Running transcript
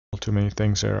too many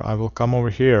things here. I will come over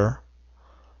here,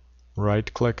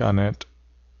 right click on it,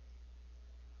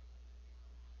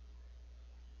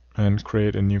 and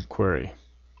create a new query.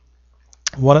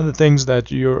 One of the things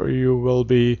that you will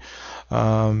be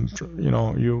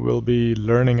you will be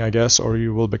learning, I guess, or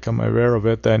you will become aware of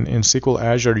it, then in SQL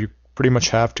Azure you pretty much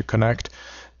have to connect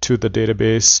to the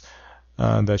database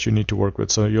that you need to work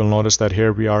with. So you'll notice that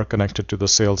here we are connected to the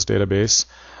sales database.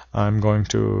 I'm going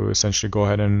to essentially go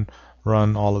ahead and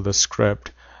run all of this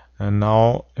script, and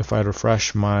now if I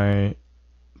refresh my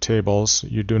tables,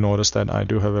 you do notice that I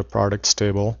do have a products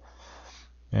table,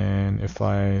 and if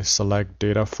I select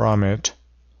data from it,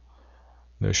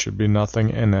 there should be nothing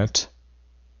in it.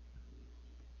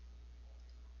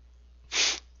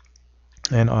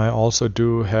 And I also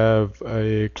do have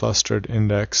a clustered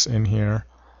index in here,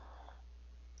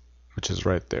 which is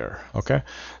right there. Okay,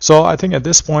 so I think at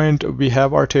this point we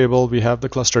have our table, we have the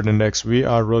clustered index, we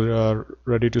are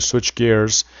ready to switch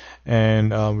gears,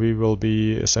 and we will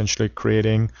be essentially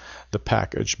creating the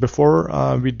package.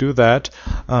 Before we do that,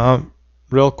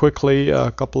 real quickly, a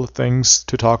couple of things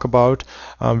to talk about.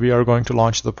 We are going to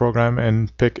launch the program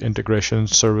and pick Integration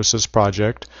Services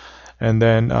project, and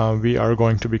then we are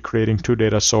going to be creating two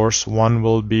data sources. One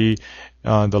will be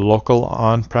the local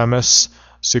on-premise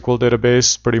SQL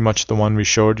database, pretty much the one we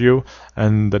showed you,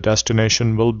 and the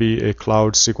destination will be a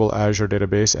Cloud SQL Azure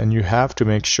database. And you have to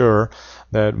make sure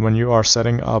that when you are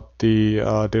setting up the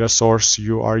data source,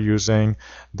 you are using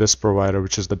this provider,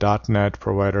 which is the .NET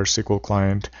provider SQL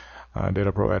client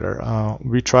data provider.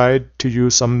 We tried to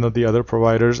use some of the other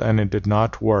providers and it did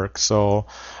not work, so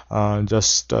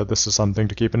this is something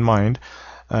to keep in mind.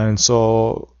 And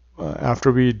so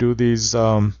after we do these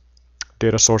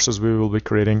data sources, we will be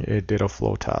creating a data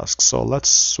flow task. So let's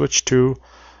switch to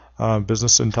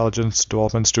Business Intelligence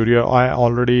Development Studio. I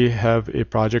already have a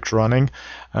project running.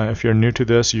 If you're new to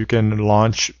this, you can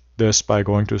launch this by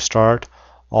going to Start,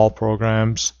 All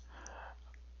Programs,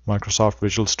 Microsoft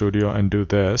Visual Studio, and do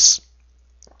this.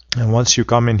 And once you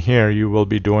come in here, you will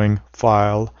be doing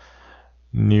File,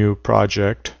 New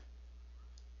Project,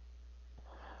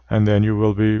 and then you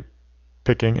will be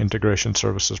picking Integration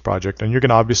Services project. And you can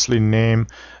obviously name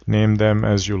them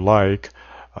as you like,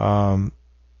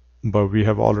 but we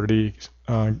have already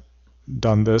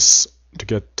done this to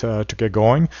get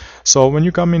going. So when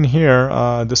you come in here,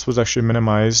 this was actually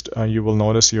minimized. You will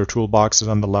notice your toolbox is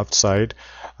on the left side.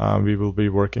 We will be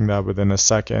working that within a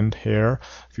second here,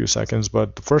 a few seconds.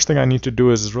 But the first thing I need to do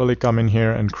is really come in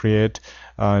here and create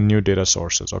new data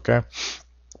sources. Okay.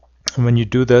 When you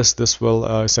do this, this will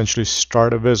essentially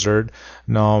start a wizard.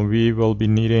 Now we will be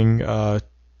needing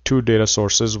two data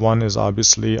sources. One is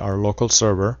obviously our local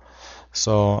server.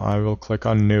 So I will click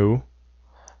on New.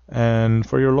 And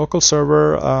for your local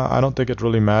server, I don't think it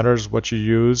really matters what you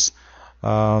use.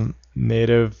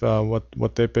 Native,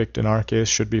 what they picked in our case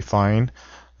should be fine.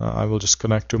 I will just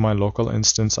connect to my local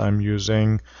instance. I'm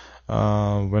using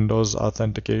Windows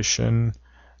authentication.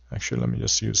 Actually, let me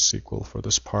just use SQL for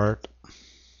this part.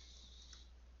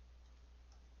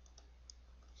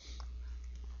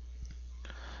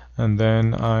 And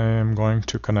then I am going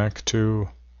to connect to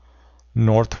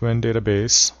Northwind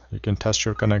database. You can test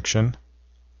your connection.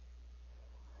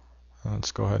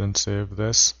 Let's go ahead and save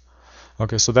this.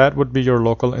 Okay, so that would be your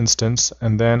local instance,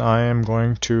 and then I am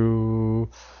going to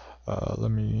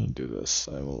let me do this.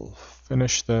 I will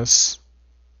finish this.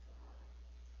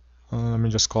 Let me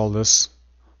just call this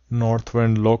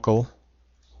Northwind local.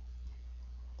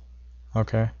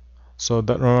 Okay, so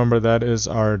that, remember, that is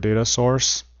our data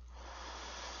source.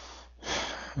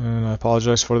 And I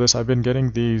apologize for this. I've been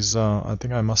getting these. I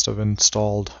think I must have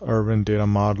installed Irwin Data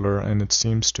Modeler, and it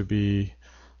seems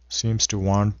to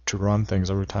want to run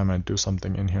things every time I do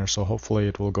something in here, so hopefully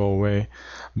it will go away.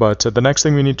 But the next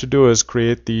thing we need to do is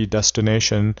create the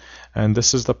destination, and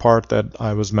this is the part that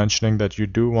I was mentioning, that you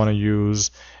do want to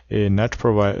use a .NET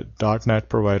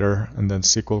provider and then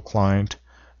SQL client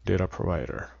data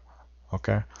provider.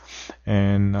 Okay,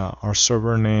 and our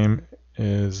server name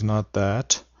is not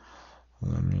that.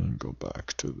 Let me go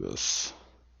back to this.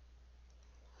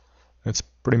 It's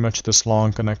pretty much this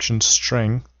long connection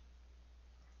string.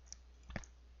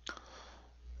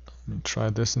 Let me try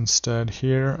this instead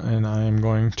here, and I am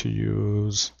going to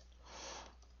use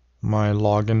my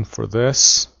login for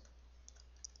this.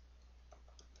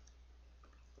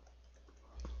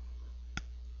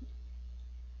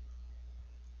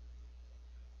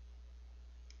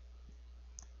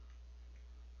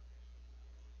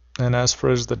 And as far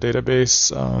as the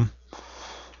database,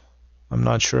 I'm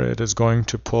not sure it is going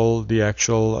to pull the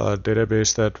actual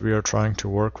database that we are trying to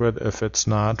work with. If it's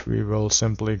not, we will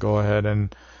simply go ahead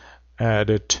and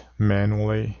add it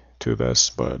manually to this,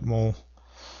 but we'll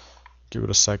give it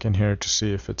a second here to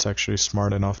see if it's actually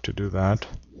smart enough to do that.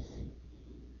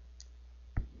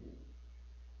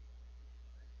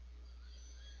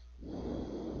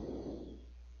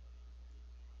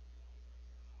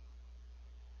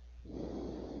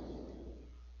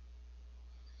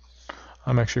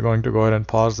 I'm actually going to go ahead and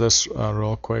pause this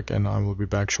real quick, and I will be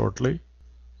back shortly.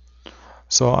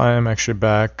 So I am actually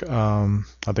back. I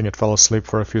think it fell asleep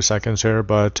for a few seconds here,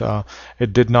 but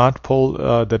it did not pull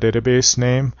the database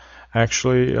name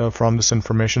actually from this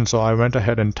information. So I went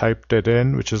ahead and typed it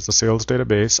in, which is the sales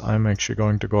database. I'm actually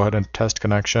going to go ahead and test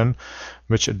connection,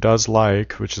 which it does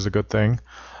like, which is a good thing.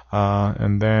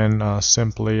 And then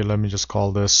simply let me just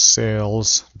call this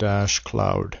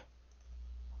sales-cloud.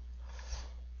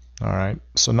 All right,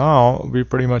 so now we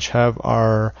pretty much have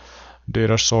our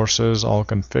data sources all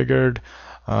configured.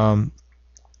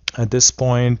 At this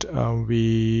point,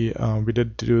 we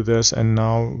did do this, and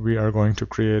now we are going to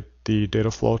create the data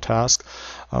flow task.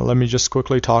 Let me just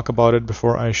quickly talk about it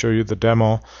before I show you the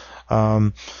demo.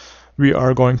 We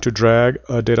are going to drag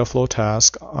a data flow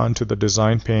task onto the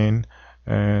design pane,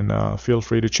 and feel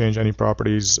free to change any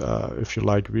properties if you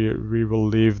like. We will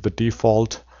leave the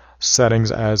default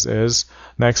settings as is.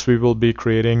 Next, we will be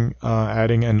creating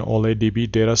adding an OLE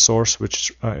DB data source,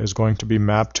 which is going to be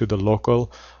mapped to the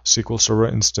local SQL Server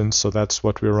instance. So that's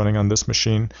what we're running on this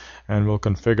machine, and we'll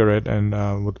configure it. And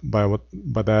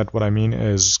by that what I mean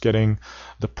is getting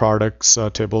the products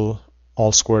table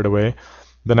all squared away.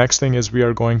 The next thing is we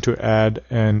are going to add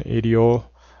an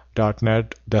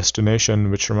ADO.NET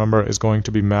destination, which remember is going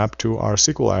to be mapped to our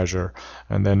SQL Azure,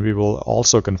 and then we will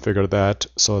also configure that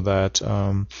so that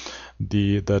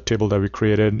the table that we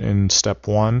created in step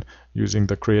 1 using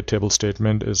the create table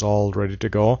statement is all ready to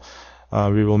go.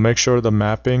 We will make sure the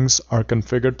mappings are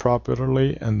configured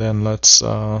properly, and then let's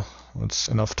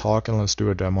enough talk and let's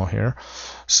do a demo here.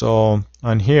 So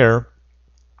on here,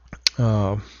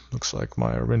 looks like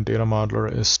my Irwin data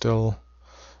modeler is still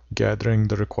gathering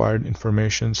the required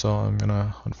information, so I'm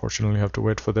gonna unfortunately have to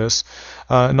wait for this.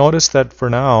 Notice that for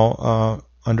now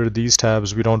under these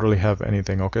tabs we don't really have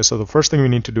anything. Okay, so the first thing we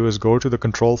need to do is go to the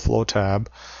control flow tab.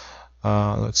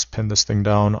 Let's pin this thing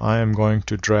down. I am going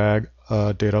to drag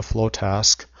a data flow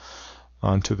task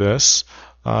onto this.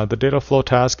 The data flow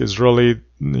task is really,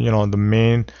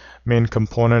 the main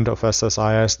component of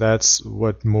ssIs. That's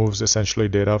what moves essentially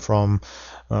data from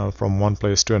one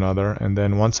place to another. And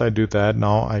then once I do that,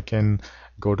 now I can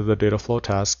go to the data flow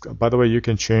task. By the way, you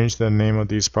can change the name of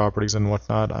these properties and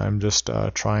whatnot. I'm just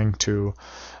trying to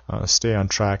stay on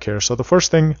track here. So the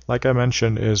first thing, like I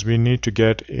mentioned, is we need to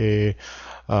get a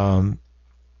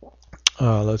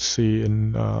let's see,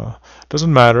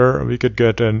 doesn't matter, we could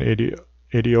get an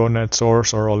ADO net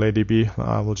source or OLE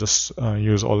DB. We'll just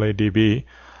use OLE DB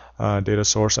data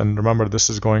source, and remember this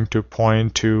is going to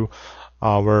point to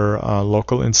our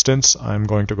local instance. I'm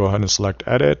going to go ahead and select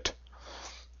edit,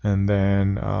 and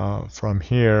then from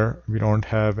here we don't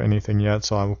have anything yet,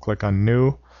 so I will click on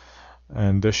new,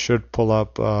 and this should pull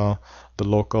up the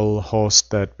local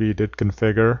host that we did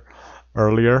configure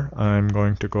earlier. I'm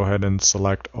going to go ahead and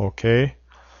select OK.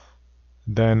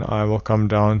 Then I will come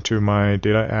down to my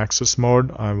data access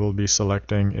mode. I will be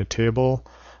selecting a table,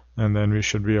 and then we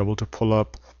should be able to pull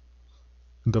up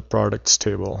the products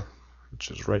table,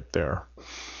 which is right there.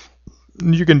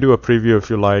 You can do a preview if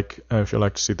you like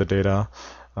to see the data.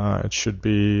 It should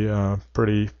be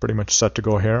pretty much set to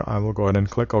go here. I will go ahead and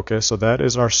click OK. So that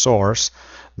is our source.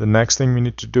 The next thing we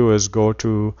need to do is go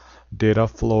to data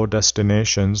flow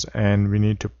destinations, and we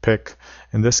need to pick,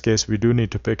 in this case we do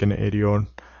need to pick an ADO.NET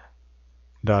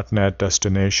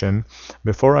destination.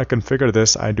 Before I configure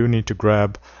this, I do need to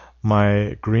grab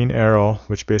my green arrow,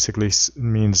 which basically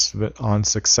means on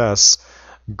success,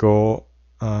 go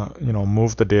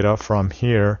move the data from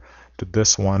here to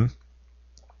this one,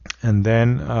 and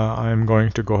then I'm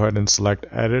going to go ahead and select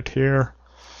edit here,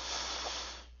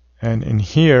 and in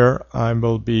here I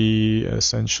will be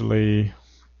essentially,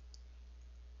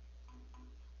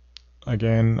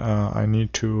 again, I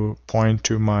need to point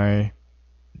to my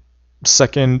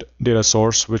second data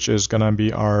source, which is gonna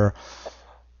be our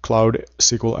Cloud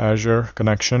SQL Azure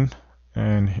connection,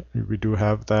 and we do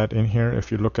have that in here.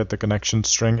 If you look at the connection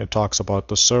string, it talks about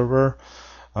the server,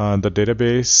 the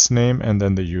database name, and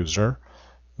then the user.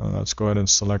 Let's go ahead and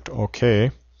select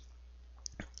OK,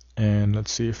 and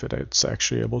let's see if it's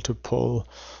actually able to pull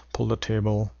the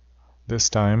table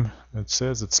this time. It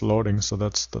says it's loading, so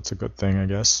that's a good thing, I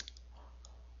guess.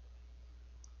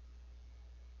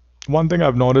 One thing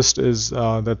I've noticed is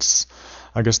that's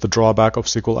I guess the drawback of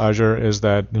SQL Azure is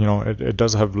that it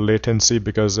does have latency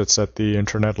because it's at the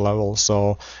internet level,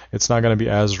 so it's not going to be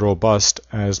as robust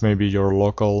as maybe your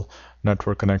local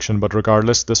network connection. But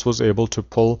regardless, this was able to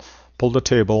pull the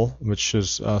table, which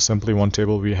is simply one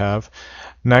table we have.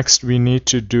 Next, we need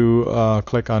to do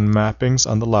click on mappings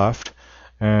on the left,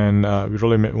 and we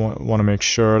really want to make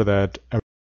sure that